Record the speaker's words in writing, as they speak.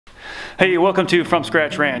Hey, welcome to From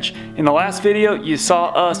Scratch Ranch. In the last video, you saw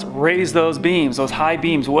us raise those beams, those high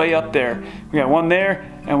beams way up there. We got one there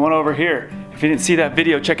and one over here. If you didn't see that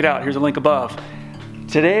video, check it out. Here's a link above.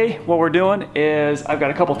 Today, what we're doing is I've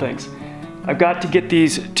got a couple things. I've got to get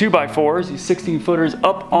these 2x4s, these 16 footers,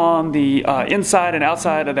 up on the inside and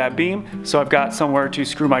outside of that beam. So I've got somewhere to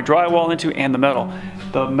screw my drywall into and the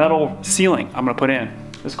metal ceiling I'm gonna put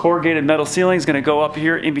in. This corrugated metal ceiling is gonna go up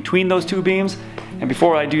here in between those two beams. And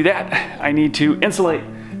before I do that, I need to insulate.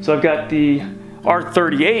 So I've got the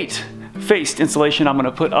R38 faced insulation I'm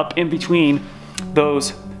gonna put up in between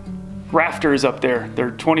those rafters up there.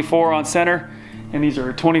 They're 24 on center, and these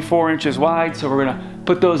are 24 inches wide. So we're gonna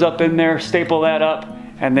put those up in there, staple that up,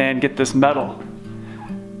 and then get this metal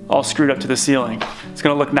all screwed up to the ceiling. It's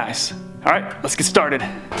gonna look nice. All right, let's get started.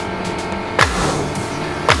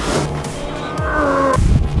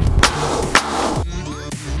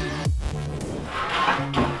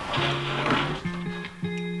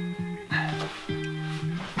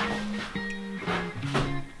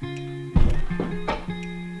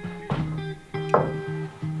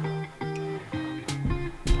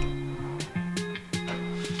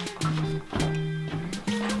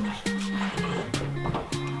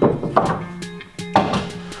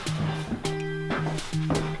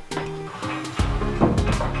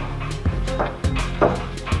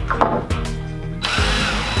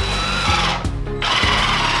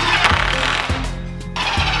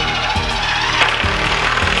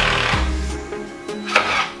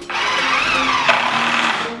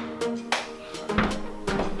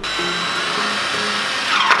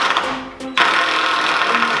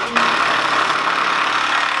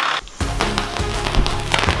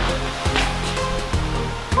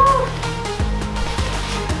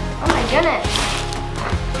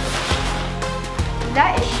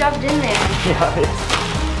 That is shoved in there. Yeah, it is.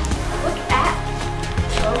 Look at.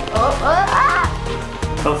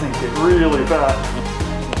 Those things get really bad.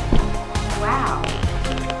 Wow.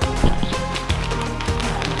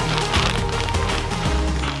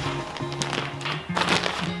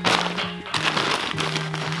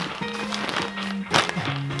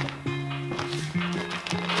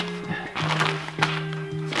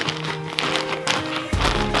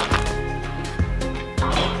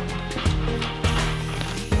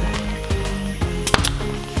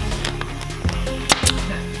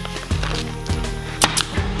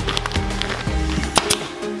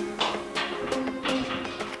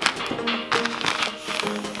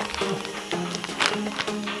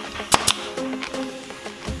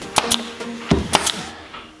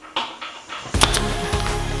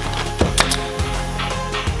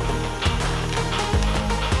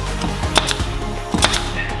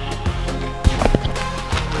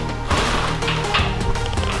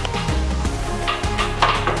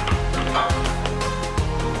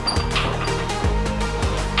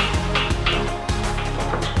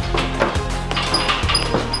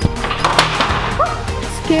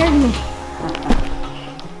 Scared me.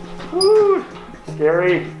 Woo,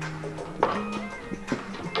 scary.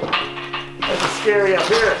 That's scary up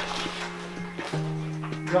here.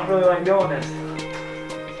 Don't really like doing this.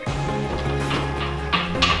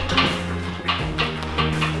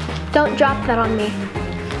 Don't drop that on me.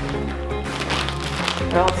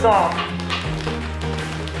 Well, it's soft.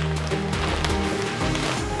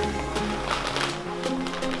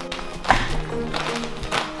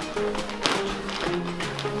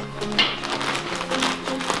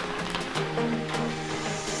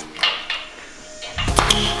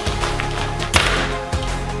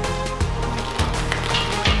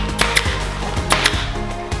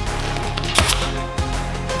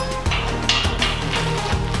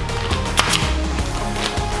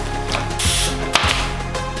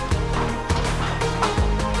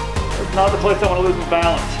 Not the place I want to lose my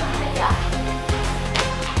balance.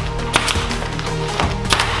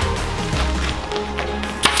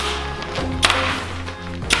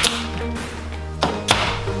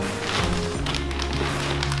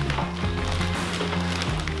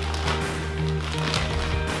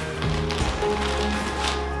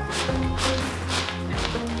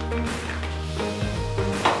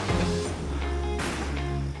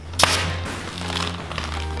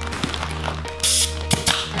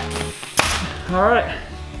 All right.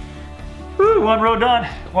 Woo, one row done.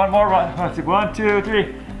 One more run. Let's see, 1, 2,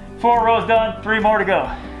 3, 4 rows done. 3 more to go.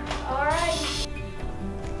 All right.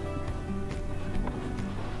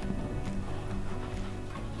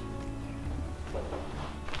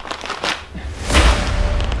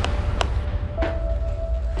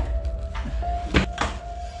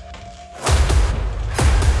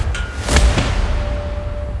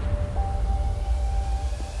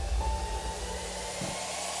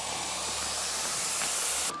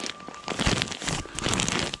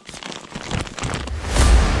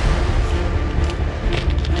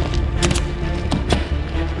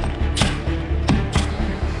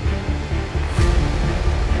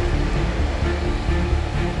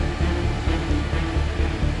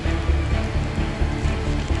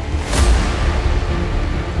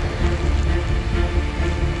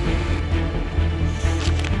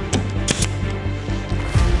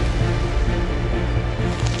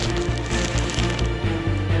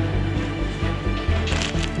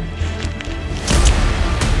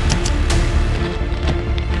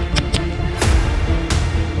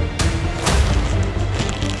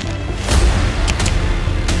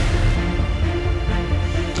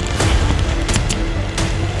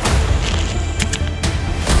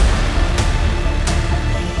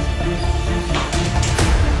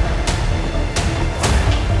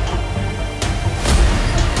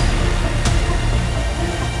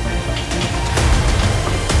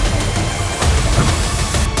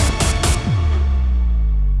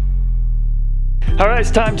 All right,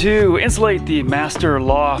 it's time to insulate the master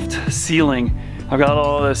loft ceiling. I've got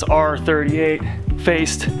all this R38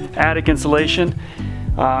 faced attic insulation.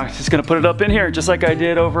 Just gonna put it up in here just like I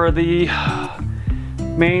did over the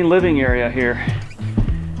main living area here.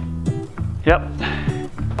 Yep.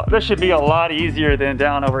 This should be a lot easier than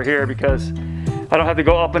down over here because I don't have to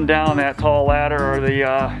go up and down that tall ladder or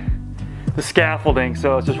the scaffolding.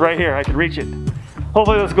 So it's just right here, I can reach it.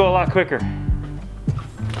 Hopefully this will go a lot quicker.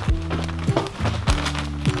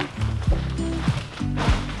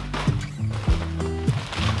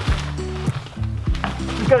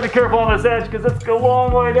 Just gotta be careful on this edge because it's a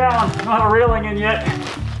long way down. I don't have a railing in yet.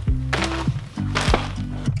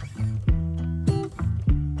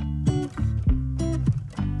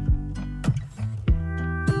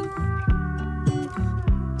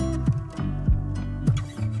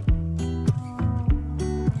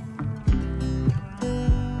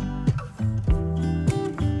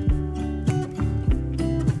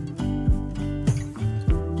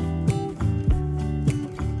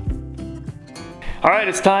 All right,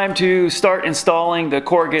 it's time to start installing the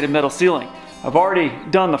corrugated metal ceiling. I've already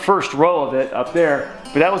done the first row of it up there,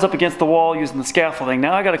 but that was up against the wall using the scaffolding.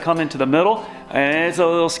 Now I gotta come into the middle, and it's a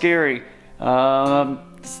little scary.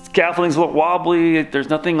 Scaffolding's a little wobbly, there's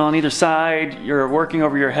nothing on either side, you're working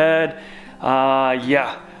over your head.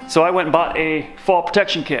 Yeah, so I went and bought a fall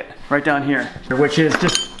protection kit right down here, which is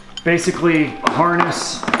just basically a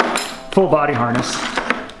harness, full body harness,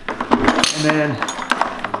 and then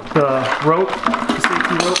the rope, the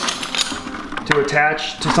safety rope to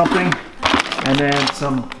attach to something, and then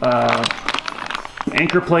some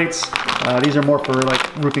anchor plates. These are more for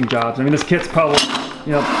like roofing jobs. I mean, this kit's probably,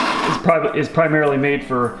 you know, is primarily made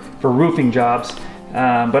for roofing jobs,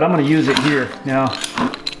 but I'm going to use it here. Now,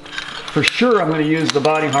 for sure, I'm going to use the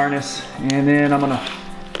body harness, and then I'm going to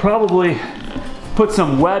probably put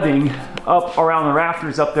some webbing up around the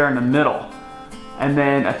rafters up there in the middle, and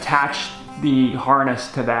then attach the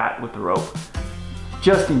harness to that with the rope,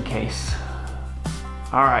 just in case.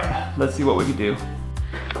 All right, let's see what we can do.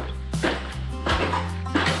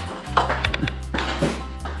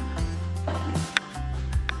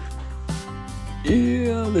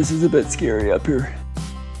 Yeah, this is a bit scary up here.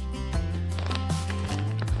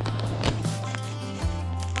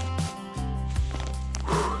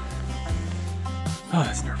 Oh,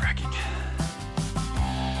 that's nerve-wracking.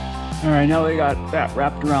 All right, now we got that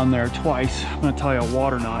wrapped around there twice. I'm gonna tie a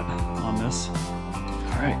water knot on this.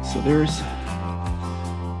 All right, so there's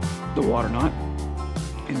the water knot.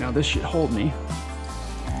 And now this should hold me.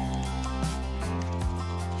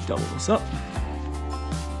 Double this up,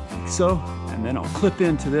 like so, and then I'll clip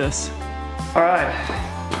into this. All right,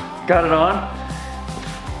 got it on.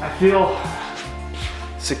 I feel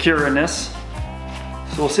secure in this.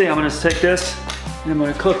 So we'll see, I'm gonna just take this and I'm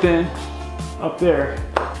gonna clip in up there.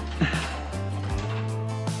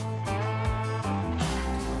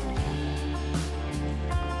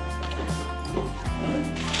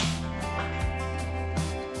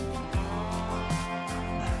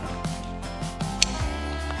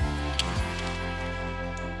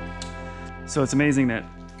 So it's amazing that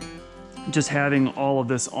just having all of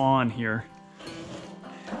this on here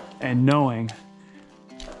and knowing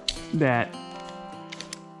that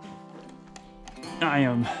I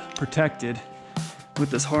am protected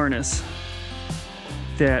with this harness,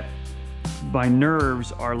 that my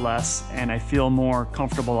nerves are less and I feel more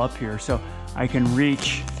comfortable up here. So I can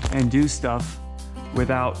reach and do stuff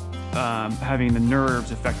without having the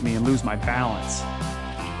nerves affect me and lose my balance.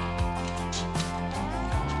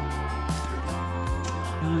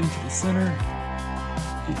 9 to the center,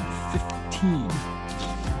 and 15.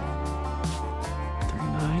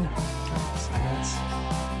 39. So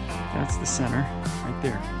that's the center right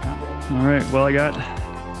there. Yeah. All right, well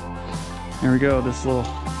there we go. This little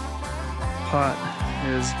pot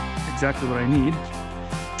is exactly what I need.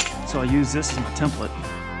 So I'll use this as my template.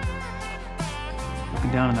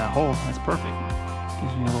 Looking down in that hole, that's perfect.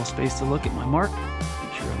 Gives me a little space to look at my mark,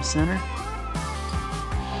 make sure I'm center.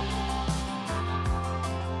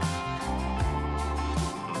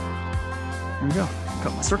 There we go,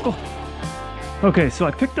 cut my circle. Okay, so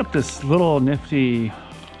I picked up this little nifty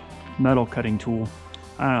metal cutting tool.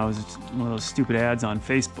 I don't know, it was just one of those stupid ads on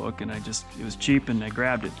Facebook, and it was cheap and I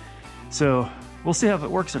grabbed it. So we'll see if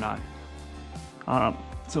it works or not.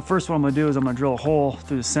 So first what I'm gonna do is I'm gonna drill a hole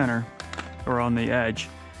through the center or on the edge,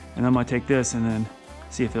 and I'm gonna take this and then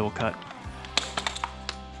see if it will cut.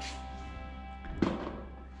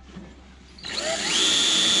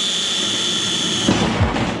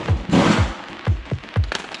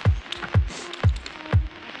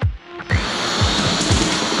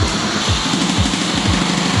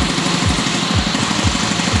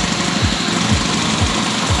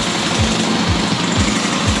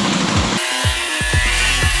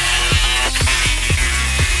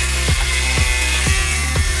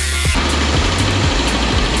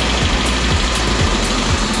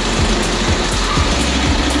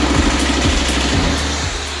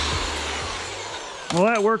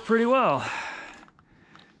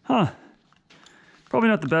 Huh. Probably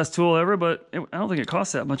not the best tool ever, but I don't think it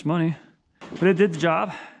costs that much money. But it did the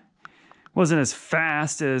job. Wasn't as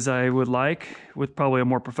fast as I would like with probably a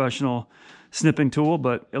more professional snipping tool,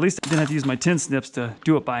 but at least I didn't have to use my tin snips to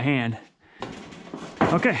do it by hand.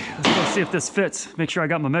 Okay, let's go see if this fits. Make sure I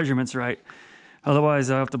got my measurements right. Otherwise,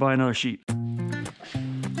 I'll have to buy another sheet.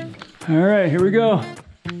 All right, here we go.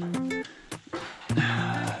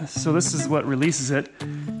 So this is what releases it.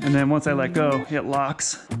 And then once I let go, it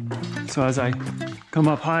locks. So as I come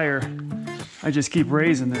up higher, I just keep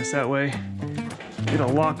raising this. That way, it'll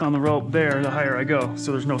lock on the rope there the higher I go,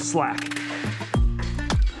 so there's no slack.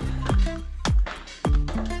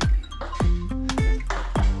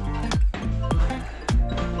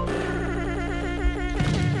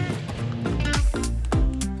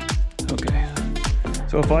 Okay,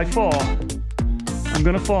 so if I fall, I'm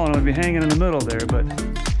gonna fall and I'll be hanging in the middle there, but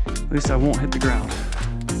at least I won't hit the ground.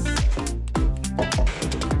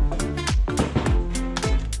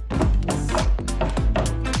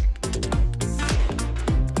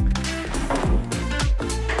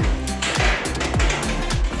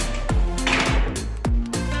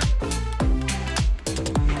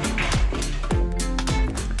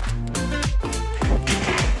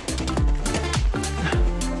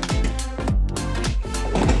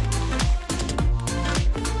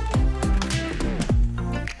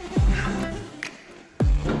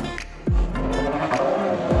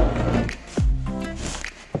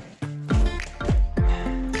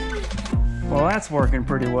 Well, that's working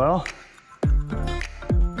pretty well.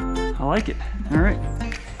 I like it. All right.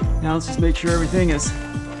 Now let's just make sure everything is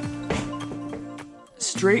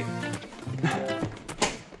straight.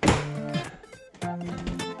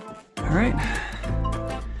 All right.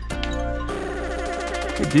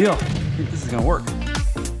 Good deal. I think this is gonna work.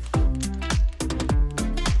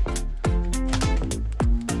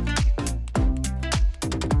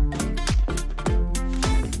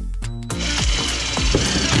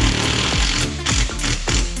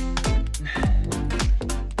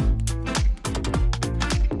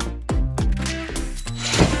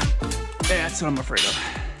 That's what I'm afraid of.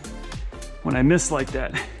 When I miss like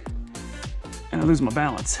that and I lose my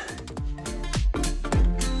balance.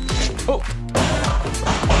 Oh!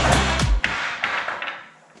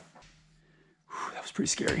 Whew, that was pretty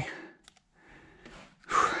scary.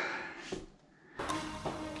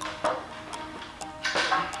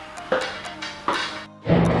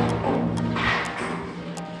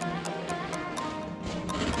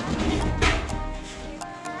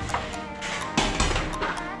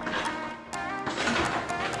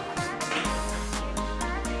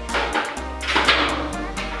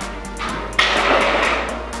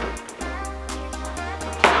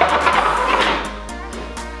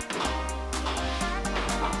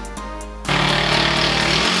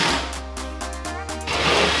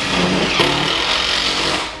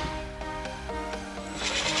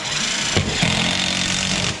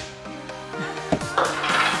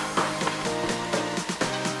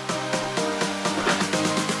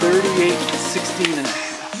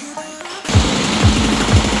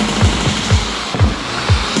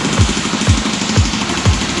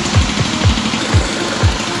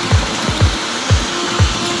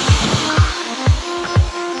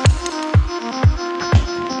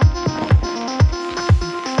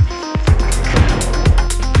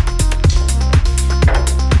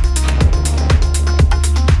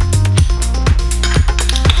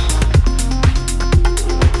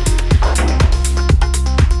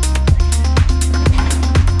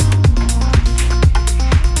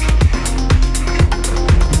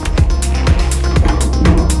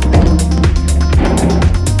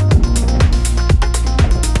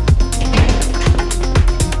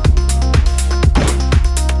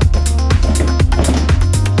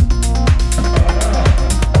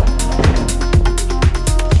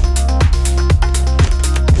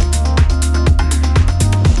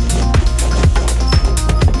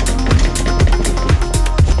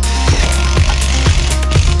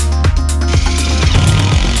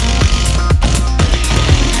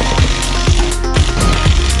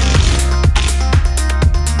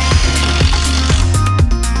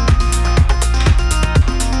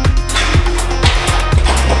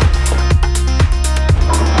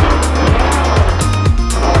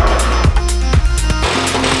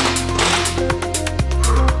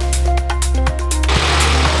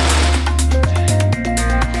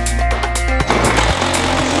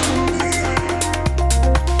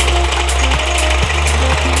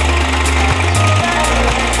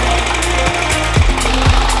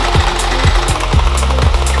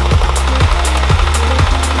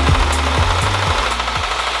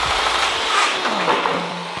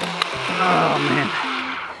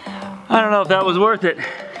 I don't know if that was worth it.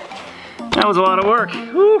 That was a lot of work.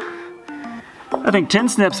 Whew. I think 10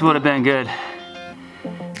 snips would have been good.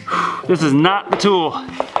 Whew. This is not the tool.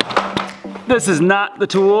 This is not the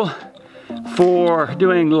tool for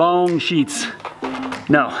doing long sheets.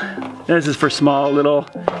 No, this is for small little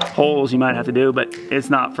holes you might have to do, but it's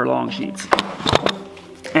not for long sheets.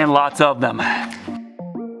 And lots of them.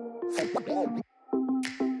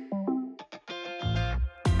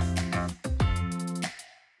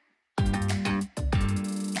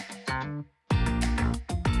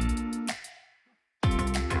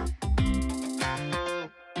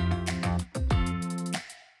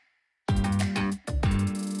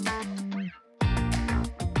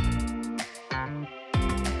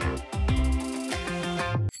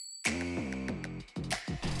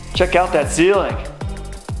 Check out that ceiling.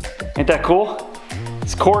 Ain't that cool?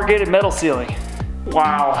 It's corrugated metal ceiling.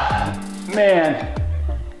 Wow, man.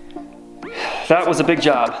 That was a big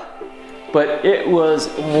job, but it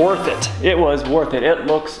was worth it. It was worth it. It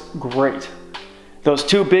looks great. Those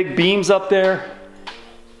two big beams up there,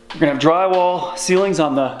 we're gonna have drywall ceilings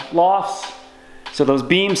on the lofts. So those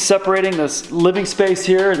beams separating this living space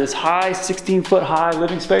here, this high, 16-foot high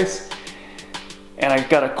living space. And I've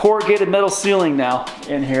got a corrugated metal ceiling now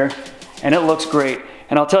in here, and it looks great.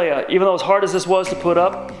 And I'll tell you, even though as hard as this was to put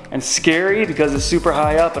up and scary because it's super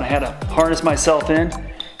high up and I had to harness myself in,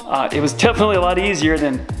 it was definitely a lot easier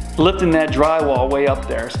than lifting that drywall way up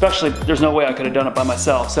there. Especially, there's no way I could have done it by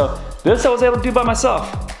myself. So this I was able to do by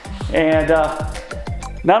myself. And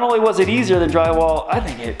not only was it easier than drywall, I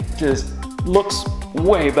think it just looks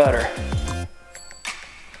way better.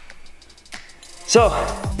 So,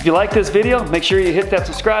 if you like this video, make sure you hit that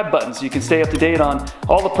subscribe button so you can stay up to date on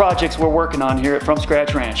all the projects we're working on here at From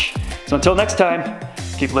Scratch Ranch. So until next time,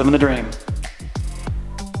 keep living the dream.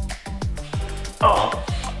 Oh,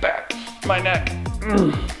 my back, my neck.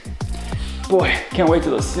 Boy, can't wait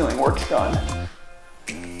till the ceiling work's done.